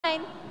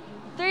line.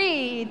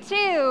 3,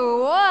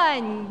 2,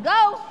 1,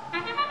 go!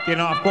 Getting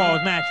off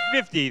Quals match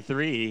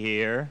 53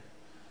 here.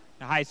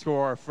 A high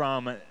score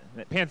from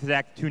Panthers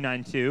Act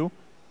 292.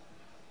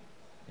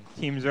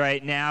 Teams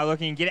right now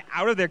looking to get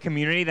out of their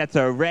community. That's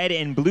a red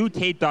and blue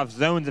taped off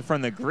zones in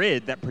front of the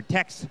grid that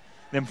protects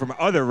them from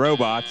other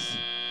robots.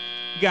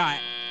 Got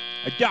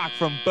a dock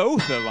from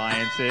both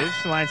alliances.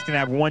 Alliance can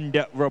have one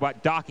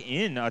robot dock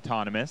in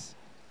autonomous.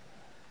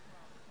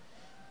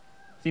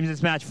 Seems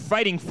this match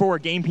fighting for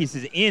game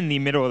pieces in the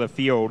middle of the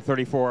field.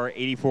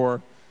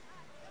 34-84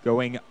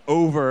 going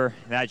over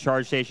that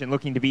charge station,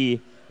 looking to be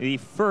the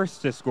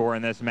first to score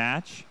in this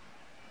match.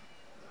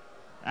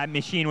 That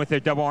machine with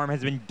their double arm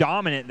has been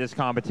dominant this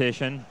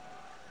competition.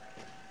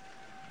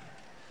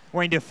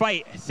 Going to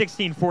fight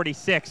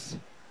 1646,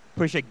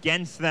 push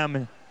against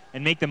them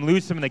and make them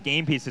lose some of the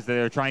game pieces that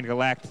they're trying to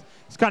collect.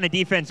 This kind of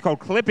defense called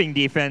clipping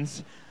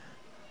defense.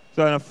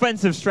 So an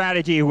offensive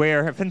strategy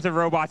where offensive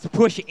robots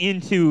push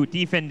into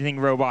defending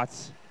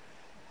robots,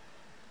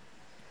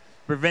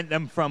 prevent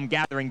them from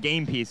gathering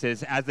game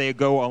pieces as they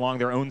go along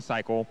their own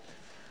cycle.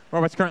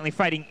 Robots currently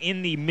fighting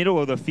in the middle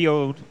of the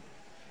field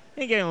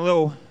and getting a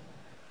little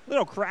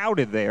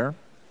crowded there.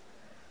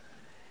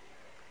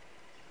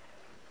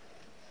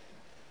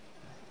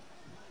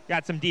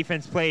 Got some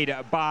defense played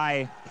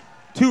by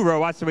two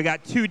robots, so we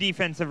got two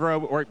offensive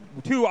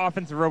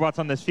robots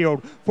on this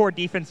field, 4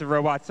 defensive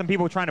robots. Some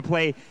people trying to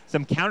play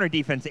some counter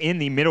defense in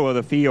the middle of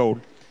the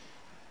field.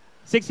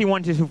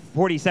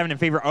 61-47 in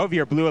favor of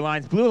your Blue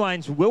Alliance. Blue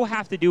Alliance will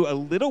have to do a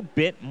little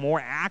bit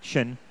more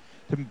action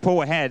to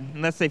pull ahead,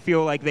 unless they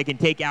feel like they can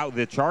take out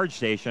the charge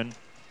station.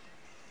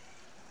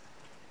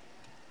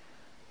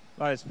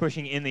 Is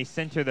pushing in the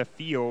center of the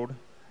field.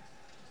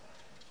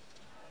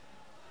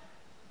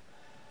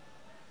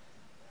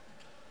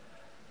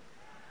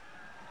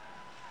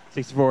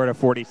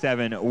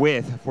 (64-47)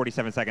 with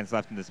 47 seconds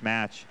left in this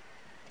match.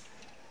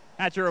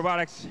 At your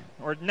Robotics,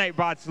 or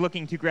Nightbots,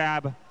 looking to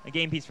grab a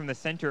game piece from the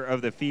center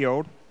of the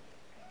field.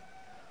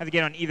 Have to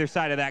get on either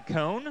side of that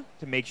cone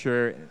to make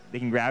sure they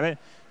can grab it.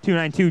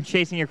 292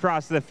 chasing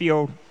across the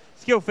field,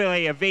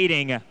 skillfully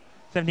evading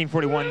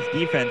 1741's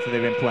defense that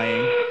they've been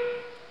playing.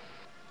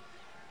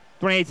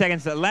 28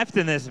 seconds left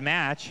in this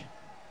match.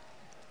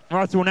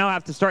 Robots will now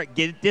have to start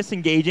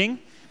disengaging,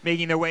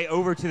 making their way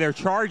over to their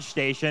charge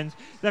stations.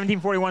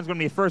 1741 is going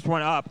to be the first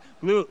one up.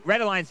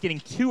 Red Alliance getting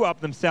 2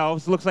 up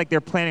themselves. Looks like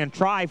they're planning on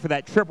try for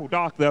that triple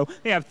dock, though.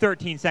 They have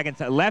 13 seconds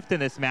left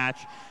in this match.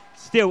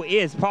 Still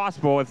is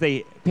possible if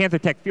Panther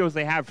Tech feels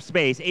they have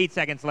space. 8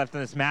 seconds left in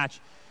this match.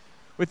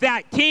 With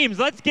that, teams,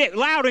 let's get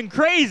loud and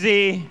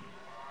crazy.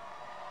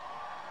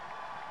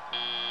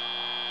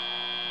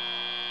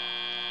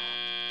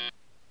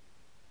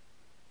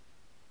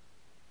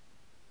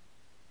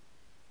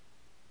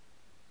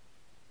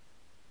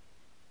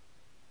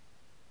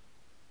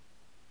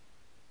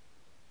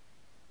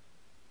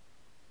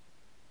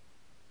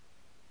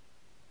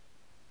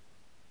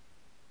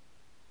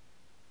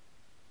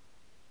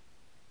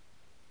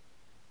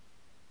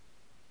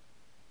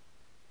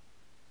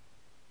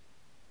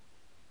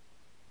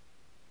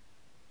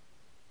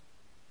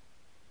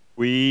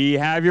 We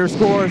have your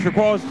scores for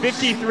Quals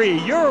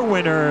 53. Your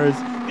winners,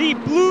 the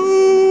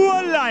Blue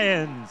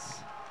Alliance.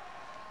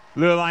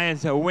 Blue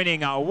Alliance winning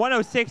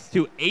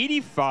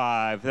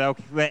 106-85. They'll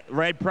let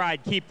Red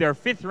Pride keep their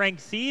 5th ranked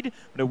seed,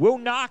 but it will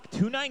knock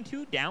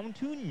 292 down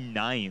to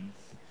 9th.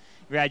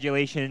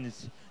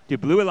 Congratulations to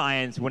Blue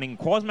Alliance winning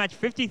Quals match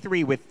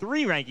 53 with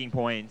 3 ranking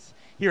points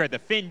here at the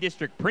Finn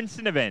District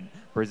Princeton event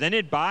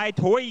presented by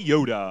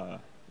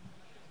Toyota.